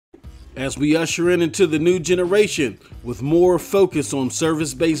as we usher into the new generation with more focus on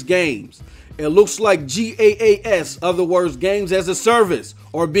service-based games. It looks like GAAS, other words, games as a service,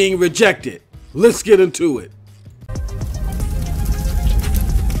 are being rejected. Let's get into it.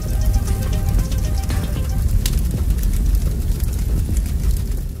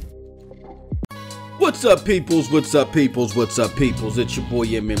 What's up, peoples? What's up, peoples? What's up, peoples? It's your boy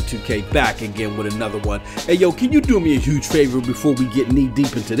MM2K back again with another one. Hey, yo, can you do me a huge favor before we get knee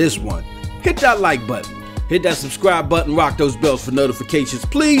deep into this one? Hit that like button. Hit that subscribe button. Rock those bells for notifications,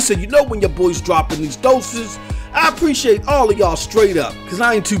 please, so you know when your boy's dropping these doses. I appreciate all of y'all straight up, because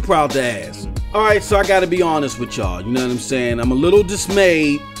I ain't too proud to ask. Alright, so I gotta be honest with y'all. You know what I'm saying? I'm a little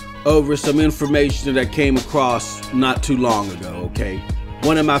dismayed over some information that came across not too long ago, okay?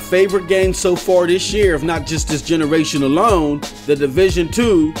 One of my favorite games so far this year, if not just this generation alone, The Division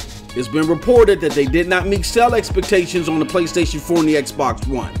 2, it's been reported that they did not meet sale expectations on the PlayStation 4 and the Xbox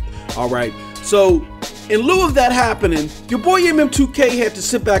One. Alright, so in lieu of that happening, your boy MM2K had to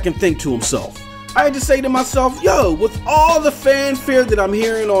sit back and think to himself. I had to say to myself, yo, with all the fanfare that I'm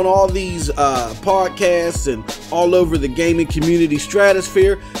hearing on all these podcasts and all over the gaming community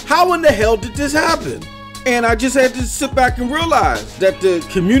stratosphere, how in the hell did this happen? And I just had to sit back and realize that the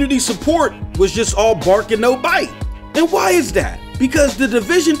community support was just all bark and no bite. And why is that? Because The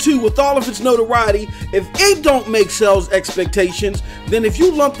Division 2, with all of its notoriety, if it don't make sales expectations, then if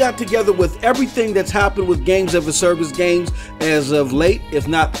you lump that together with everything that's happened with games as a service games as of late, if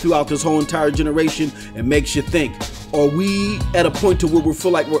not throughout this whole entire generation, it makes you think, are we at a point to where we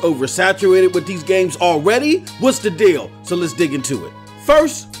feel like we're oversaturated with these games already? What's the deal? So let's dig into it.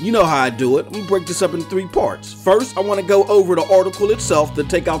 First, you know how I do it. I'm gonna break this up in 3 parts. First, I want to go over the article itself to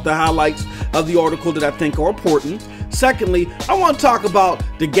take out the highlights of the article that I think are important. Secondly, I want to talk about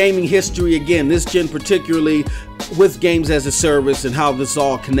the gaming history again, this gen particularly with games as a service and how this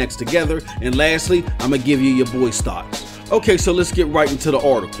all connects together. And lastly, I'm gonna give you your boy's thoughts. Okay, so let's get right into the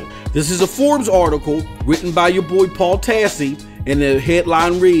article. This is a Forbes article written by your boy Paul Tassi, and the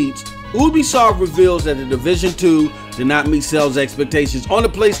headline reads, Ubisoft reveals that The Division 2 did not meet sales expectations on the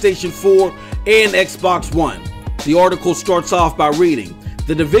PlayStation 4 and Xbox One. The article starts off by reading,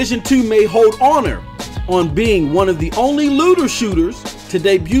 The Division 2 may hold honor on being one of the only looter shooters to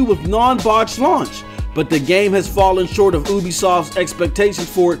debut with non-botched launch, but the game has fallen short of Ubisoft's expectations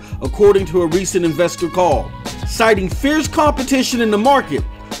for it, according to a recent investor call. Citing fierce competition in the market,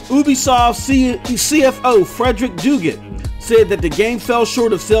 Ubisoft CFO Frederick Duguid said that the game fell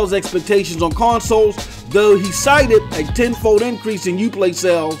short of sales expectations on consoles, though he cited a tenfold increase in Uplay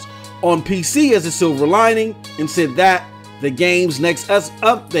sales on PC as a silver lining, and said that the game's next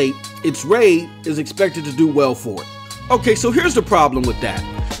update, its raid, is expected to do well for it. Okay, so here's the problem with that.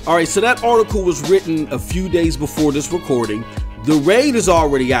 Alright, so that article was written a few days before this recording. The raid is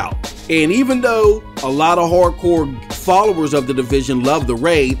already out, and even though a lot of hardcore followers of The Division love the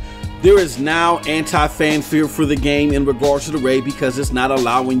raid, there is now anti-fanfare for the game in regards to the raid because it's not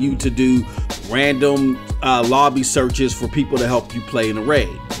allowing you to do random lobby searches for people to help you play in a raid.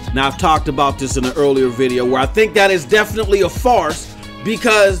 Now, I've talked about this in an earlier video where I think that is definitely a farce,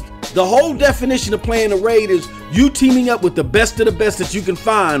 because the whole definition of playing a raid is you teaming up with the best of the best that you can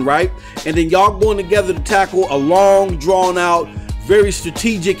find, right? And then y'all going together to tackle a long, drawn-out, very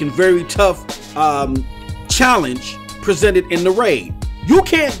strategic and very tough challenge presented in the raid. You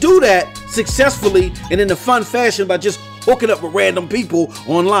can't do that successfully and in a fun fashion by just hooking up with random people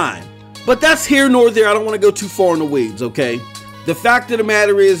online. But that's here nor there. I don't want to go too far in the weeds, okay? The fact of the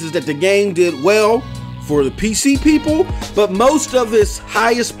matter is that the game did well for the PC people, but most of its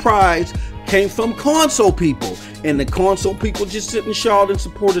highest prize came from console people, and the console people just sit and shawed and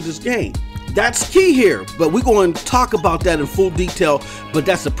supported this game. That's key here, but we're going to talk about that in full detail, but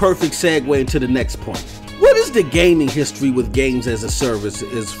that's a perfect segue into the next point. What is the gaming history with games as a service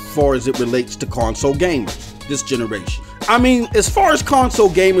as far as it relates to console gamers this generation? I mean, as far as console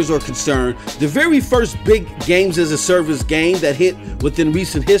gamers are concerned, the very first big games as a service game that hit within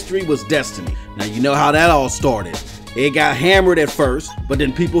recent history was Destiny. Now, you know how that all started. It got hammered at first, but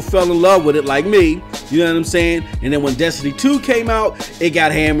then people fell in love with it like me, you know what I'm saying? And then when Destiny 2 came out, it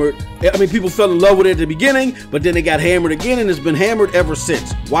got hammered. I mean, people fell in love with it at the beginning, but then it got hammered again, and it's been hammered ever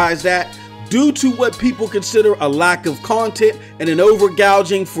since. Why is that? Due to what people consider a lack of content and an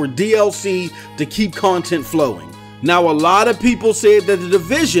overgouging for DLC to keep content flowing. Now, a lot of people said that The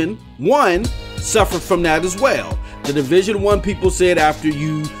Division 1 suffered from that as well. The Division 1 people said after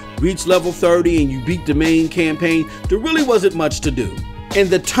you reach level 30 and you beat the main campaign, there really wasn't much to do. And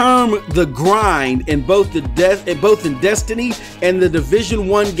the term "the grind" in both in Destiny and the Division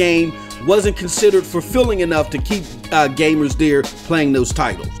 1 game wasn't considered fulfilling enough to keep gamers there playing those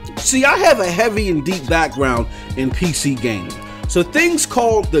titles. See, I have a heavy and deep background in PC gaming, so things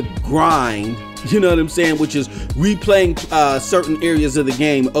called the grind, you know what I'm saying, which is replaying certain areas of the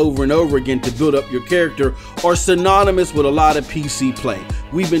game over and over again to build up your character, are synonymous with a lot of PC play.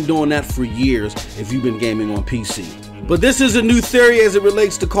 We've been doing that for years if you've been gaming on PC. But this is a new theory as it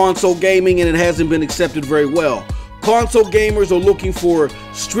relates to console gaming, and it hasn't been accepted very well. Console gamers are looking for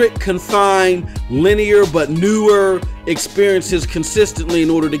strict, confined, linear, but newer experiences consistently in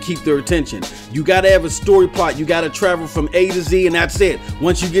order to keep their attention. You gotta have a story plot, you gotta travel from A to Z, and that's it.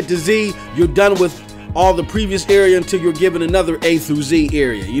 Once you get to Z, you're done with all the previous area until you're given another A through Z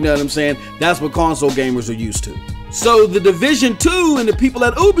area. You know what I'm saying? That's what console gamers are used to. So the Division 2 and the people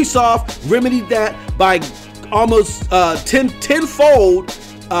at Ubisoft remedied that by almost tenfold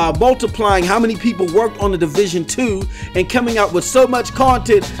multiplying how many people worked on the Division 2 and coming out with so much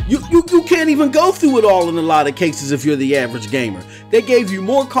content, you can't even go through it all in a lot of cases if you're the average gamer. They gave you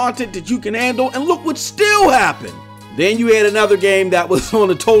more content that you can handle, and look what still happened. Then you had another game that was on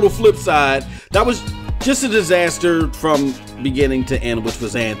the total flip side. That was just a disaster from beginning to end, which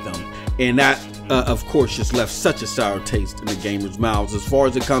was Anthem. And that, of course, just left such a sour taste in the gamers' mouths as far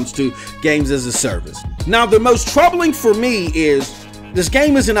as it comes to games as a service. Now, the most troubling for me is this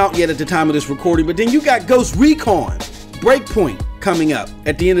game isn't out yet at the time of this recording, but then you got Ghost Recon Breakpoint coming up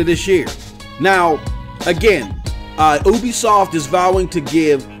at the end of this year. Now, again, Ubisoft is vowing to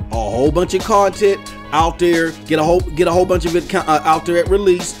give a whole bunch of content out there, get a whole bunch of it out there at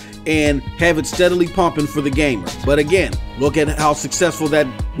release, and have it steadily pumping for the gamer. But again, look at how successful that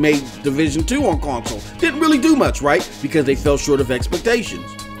made Division 2 on console. Didn't really do much, right? Because they fell short of expectations.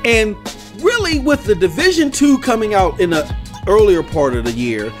 And really, with the Division 2 coming out in the earlier part of the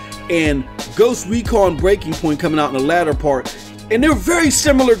year and Ghost Recon Breaking Point coming out in the latter part, and they're very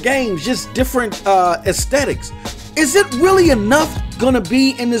similar games, just different aesthetics. Is it really enough gonna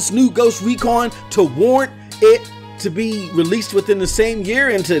be in this new Ghost Recon to warrant it to be released within the same year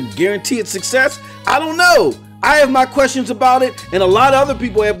and to guarantee its success? I don't know. I have my questions about it, and a lot of other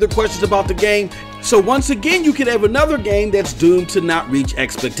people have their questions about the game. So once again, you could have another game that's doomed to not reach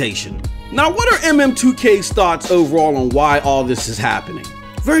expectation. Now, what are MM2K's thoughts overall on why all this is happening?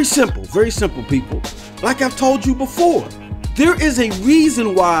 Very simple, people. Like I've told you before, there is a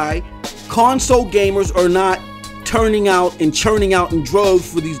reason why console gamers are not turning out and churning out in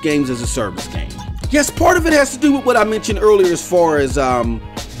droves for these games as a service game. Yes, part of it has to do with what I mentioned earlier as far as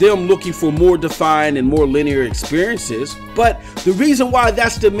them looking for more defined and more linear experiences. But the reason why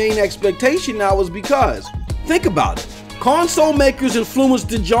that's the main expectation now is because, think about it. Console makers influence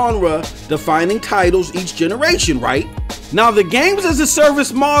the genre, defining titles each generation, right? Now, the games as a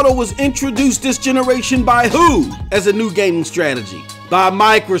service model was introduced this generation by who as a new gaming strategy? By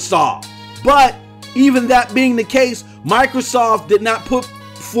Microsoft. But even that being the case, Microsoft did not put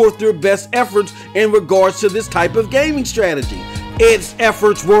forth their best efforts in regards to this type of gaming strategy. Its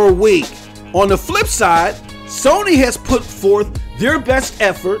efforts were weak. On the flip side, Sony has put forth their best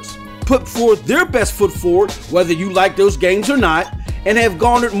efforts, put forth their best foot forward, whether you like those games or not, and have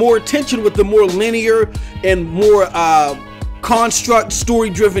garnered more attention with the more linear and more construct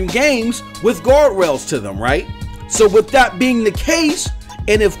story-driven games with guardrails to them, right? So with that being the case,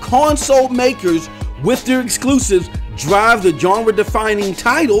 and if console makers with their exclusives drive the genre-defining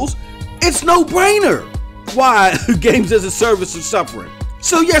titles, it's no-brainer why games as a service are suffering.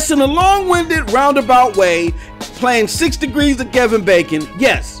 So yes, in a long-winded, roundabout way, playing 6 degrees of Kevin Bacon,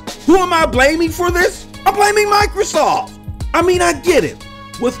 yes, who am I blaming for this? I'm blaming Microsoft. I mean, I get it.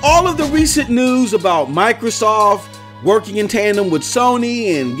 With all of the recent news about Microsoft working in tandem with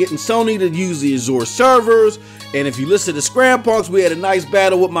Sony and getting Sony to use the Azure servers, and if you listen to Scram Punks, we had a nice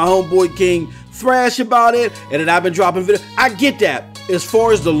battle with my homeboy King Thrash about it, and then I've been dropping videos. I get that. As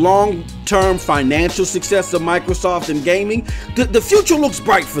far as the long-term financial success of Microsoft in gaming, the future looks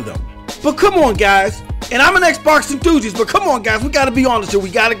bright for them. But come on, guys. And I'm an Xbox enthusiast, but come on, guys. We got to be honest here. We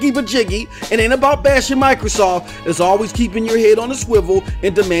got to keep it jiggy. It ain't about bashing Microsoft. It's always keeping your head on a swivel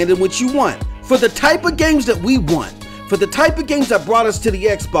and demanding what you want. For the type of games that we want, for the type of games that brought us to the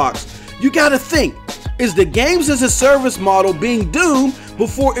Xbox, you got to think, is the games as a service model being doomed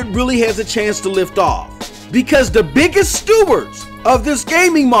before it really has a chance to lift off? Because the biggest stewards of this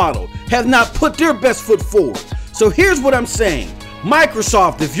gaming model have not put their best foot forward. So here's what I'm saying.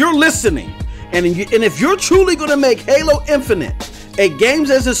 Microsoft, if you're listening, and if you're truly going to make Halo Infinite a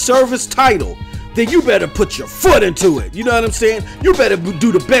games as a service title, then you better put your foot into it. You know what I'm saying? You better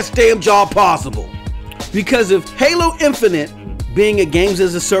do the best damn job possible. Because if Halo Infinite being a games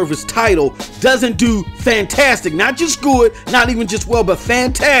as a service title doesn't do fantastic, not just good, not even just well, but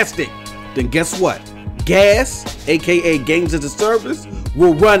fantastic, then guess what? Gas, aka games as a service,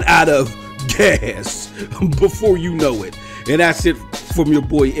 will run out of gas before you know it. And that's it from your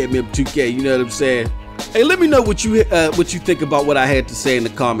boy MM2K. You know what I'm saying? Hey, let me know what you think about what I had to say in the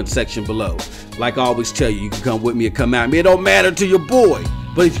comment section below. Like I always tell you, you can come with me or come at me. It don't matter to your boy.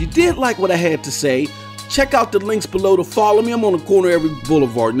 But if you did like what I had to say, check out the links below to follow me. I'm on the corner of every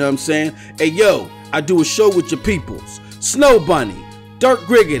boulevard, you know what I'm saying? Hey, yo, I do a show with your peoples. Snow Bunny, Dirk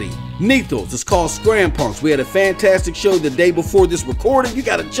Griggity, Nethos. It's called Scram Punks. We had a fantastic show the day before this recording. You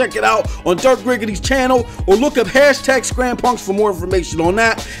got to check it out on Dirk Griggity's channel or look up hashtag Scram Punks for more information on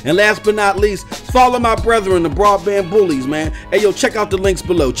that. And last but not least, follow my brethren, the Broadband Bullies, man. Hey, yo, check out the links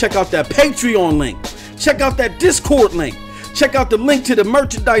below. Check out that Patreon link. Check out that Discord link. Check out the link to the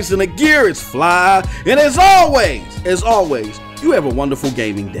merchandise and the gear. It's fly. And as always, you have a wonderful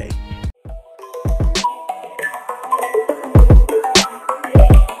gaming day.